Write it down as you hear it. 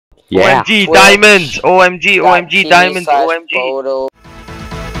Yeah. OMG diamonds! OMG, OMG diamonds, OMG! Photo.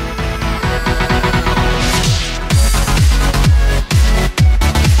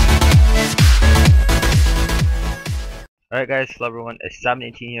 Alright guys, hello everyone, it's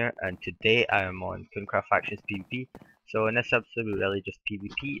Sam18 here, and today I am on KoonKraft FactionsPvP. So in this episode we really just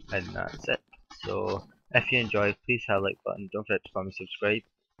PvP, and that's it. So if you enjoyed, please hit the like button, don't forget to comment and subscribe.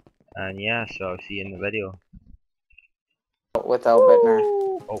 And yeah, so I'll see you in the video. Without Bittner.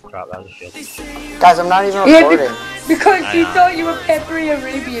 Oh crap, that was a fail. Guys, I'm not even recording. Because you thought you were peppery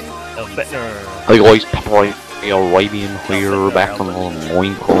Arabian. Oh, Bittner. Hey guys, Peppery Arabian here, back on the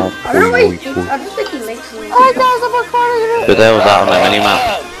Minecraft. I don't know why he thinks, I just think he likes me. Hey guys, I'm recording. But that was that on the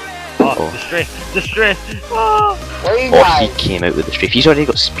minimap. Oh, the strafe! Oh. Where are you Oh, guys? he came out with the strafe. He's already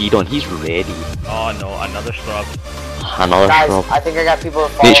got speed on. He's ready. Oh no, another scrub. Another Guys, scrub. I think I got people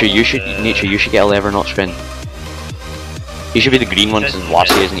that follow Nature, me. you should get a lever not spin. You should be the green one since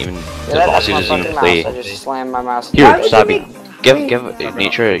Lassie isn't even. Yeah, that's Lassie my doesn't even fucking play. mouse. I just slammed my mouse. Here, Why would you Sabby, make- give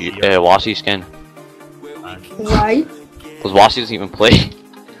Nature Lassie skin. Why? Because Lassie doesn't even play. I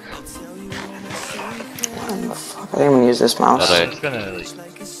think I'm gonna use this mouse. Alright. I'm just gonna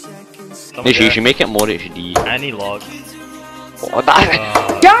like... Nature, you should make it more HD. Any logs. What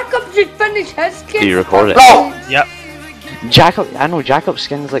that? Jacob should finish his skin. Do you record it? No! Yep. Jacob, I know Jacob's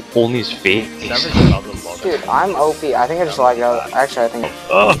skin is like only his face. Server's another log. Dude, I'm OP. I think I just lagged out. Actually, I think.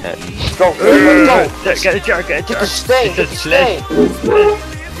 Oh! Go, go, go! Get a jar, get a jar! Get the stay! Get the stay!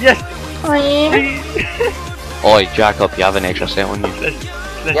 Yes! Oh, yeah. Oi, Jacob, you have an extra set on you.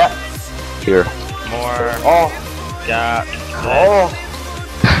 Yep. Here. More. Oh. Yeah. Oh.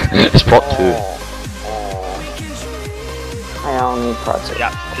 It's part 2. I don't need parts.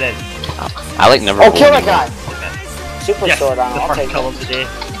 Yeah, then. I like never. Oh, kill that rolling. guy! Super Yes, sword on. the I'll first take kill it. of the day.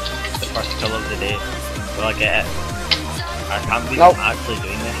 The first kill of the day. Will I get it? I can't believe Nope. I'm actually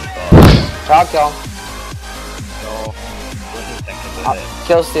doing this, but I'll kill him. no. What do you think about it?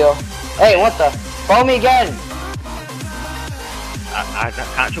 Kill steal. Hey, what the? Follow me again! I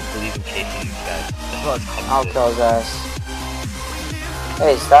can't actually believe I'm chasing these guys. This is what it's coming I'll to. kill his ass.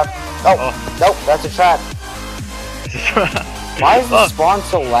 Hey, stop. Oh, nope, that's a trap. Why is the spawn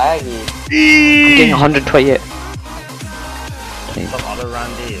so laggy? I'm getting 128. Some other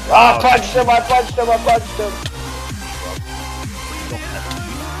Randy. Oh, I punched him, I punched him, I punched him.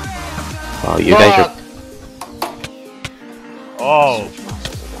 Wow, you guys are. Oh,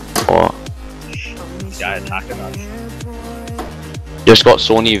 What? guy attacking us. Just got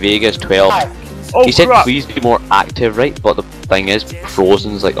Sony Vegas 12. Hi. Oh, He said crap. please be more active, right? But the thing is,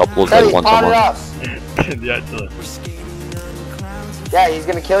 Frozen's like upload Hey, like once a pot it month. up. Yeah, actually. Yeah, he's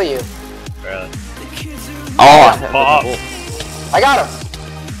gonna kill you. Really. Oh, Oh, I got him.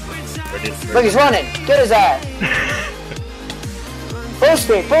 Look, he's running. Get his ass. Full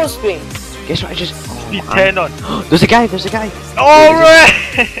speed, full speed. guess what? I just. Speed Oh, 10 on. there's a guy. There's a guy.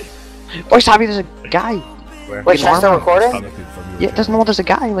 Alright! Boy, Sammy, there's a guy. Where? Wait, should I still recording? Yeah, it doesn't know there's a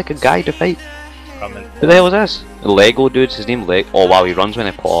guy, like a guy to fight. Coming. Who the hell is this? The Lego dude's his name Leg. Oh wow, he runs when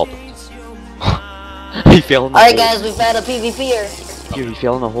I pop up. He fell in the Alright hole. guys, we found a PvPer. Here, he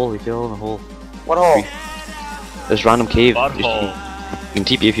fell in the hole. He fell in the hole. What hole? This random cave. Butthole. You can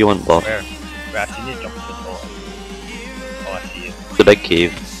TP if you want, but Where? Where? I see you jump to the top. Oh, I see you. the big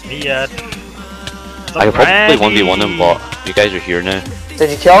cave. Me yet. I could probably 1v1 him, but you guys are here now. Did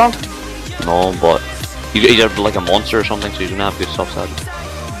you kill him? No, but he's either like a monster or something, so he's gonna have good stuff. Sad.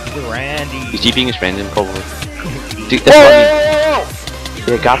 He's a Randy. He's TPing his friends in probably. Dude, Whoa, this one.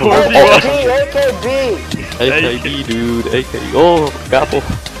 whoa, Yeah, Gapple. whoa, Oh, whoa. AKB! AKB, dude. AK. Oh, Gapple.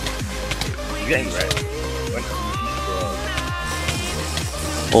 He's getting red.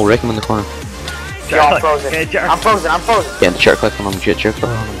 Oh, wreck him in the corner. Yo, I'm frozen. I'm frozen, I'm frozen. Yeah, the chair click on him. Chair click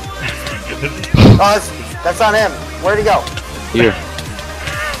on him. Oh, that's not him. Where'd he go? Here.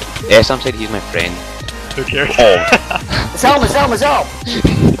 Yeah, some said he's my friend. Who cares? Oh. It's helmet, it's helmet, it's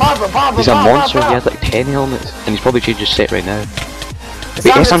helmet! Pop him, pop him, He's a pop, monster. pop, He has like 10 helmets, and he's probably changed his set right now. It's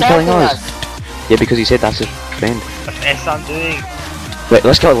Wait, not Sam's killing attacking us. Yeah, because he said that's his friend. What's S-Sam doing? Wait,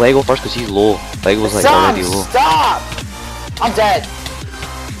 let's kill Lego first because he's low. Lego's like Sam, already low. stop! I'm dead.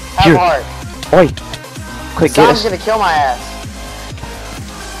 Have Here. heart. Oi! Quick, get Sam's us. gonna kill my ass.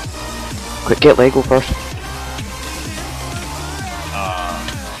 Quick, get Lego first.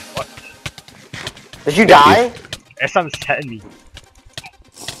 What? Did you die? S-Sam's hitting me.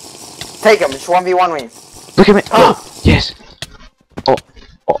 Take him, it's 1v1 me. Look at me. Ah. Oh, yes. Oh,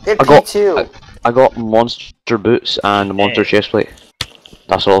 Get I got. P2. I got monster boots and monster chest plate.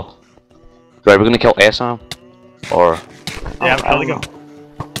 That's all. Right, we're gonna kill Sam. Or. Yeah, I'm killing him.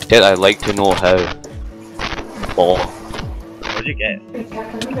 Did I like to know how? Oh. What'd you get?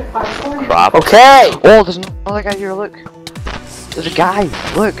 Crap. Okay! Oh, there's another guy here, look. There's a guy,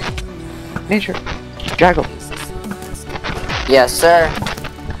 look. Nature. Jackal. Yes, sir.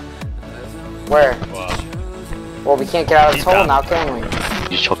 Where? Wow. Well, we can't get out of this He's hole down. now, can we? You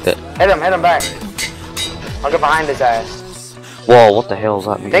just chucked it. Hit him back. I'll get behind his ass. Whoa, what the hell is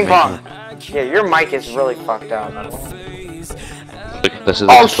that? Ding pong! Yeah, your mic is really fucked up. Look, this is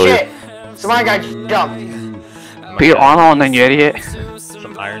Oh the story. shit! Somebody got jumped. Put your armor on then, you idiot.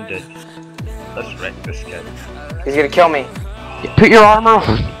 Some iron dude. Let's wreck this kid. He's gonna kill me. Put your armor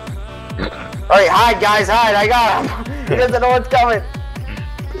on. Alright, hide guys, hide, I got him! He doesn't know what's coming.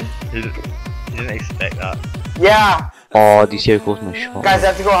 He didn't expect that. Yeah! Oh, do you see how close my shot? Guys, I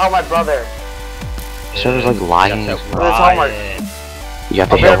have to go help my brother. Server's like lying. You have to Where's his homework? Ryan. You have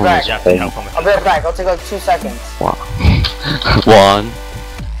to I'll be help him right with You his have to home. help him with I'll be right back, I'll take like 2 seconds. Wow. 1,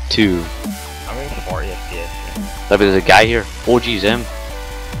 2. I'm going 40 FPS. But there's a guy here. OG's him.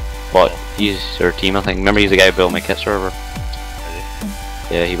 But he's our team, I think. Remember, he's the guy who built my kit server.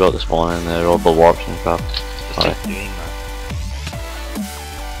 Yeah, he built the spawn and the rubble warps and crap. Just Alright. keep doing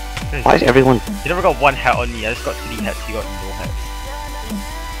that. Why is everyone? You never got 1 hit on me, I just got 3 hits, you got no hits.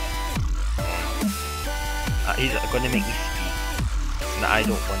 He's gonna make me speed. And I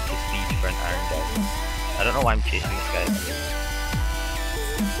don't want to speed for an iron guy. I don't know why I'm chasing this guy.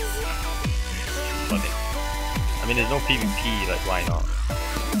 Funny. I mean, there's no PvP, like why not?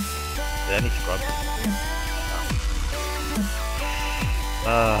 Is there any scrubs?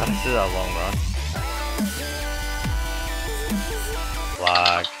 This is a long run.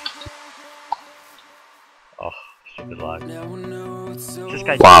 Lag. Oh, stupid lag. This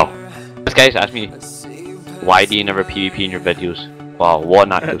guy. Wow. This guy's asked me, why do you never PvP in your videos? Wow, what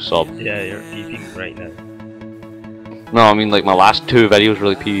an active sub. Yeah, you're PvPing right now. No, I mean like my last 2 videos were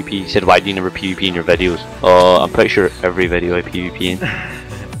like PvP. He said, why do you never PvP in your videos? I'm pretty sure every video I PvP in.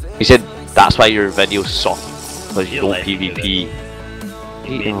 He said, that's why your videos suck. Because you don't PvP.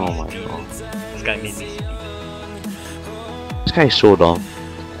 Oh my god. This guy made me speed. This guy is so dumb.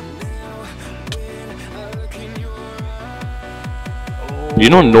 You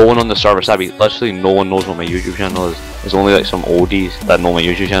know, no one on the server, Sabby, literally no one knows what my YouTube channel is. There's only like some ODs that know my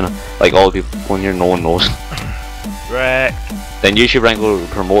YouTube channel. Like all the people on here, no one knows. Right. Then YouTube rank will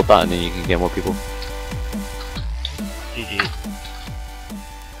promote that and then you can get more people. GG. Right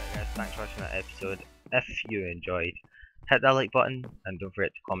guys, thanks for watching that episode. If you enjoyed, hit that like button and don't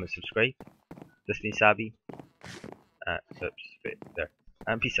forget to comment and subscribe. This is Sabby. There.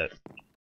 And peace out.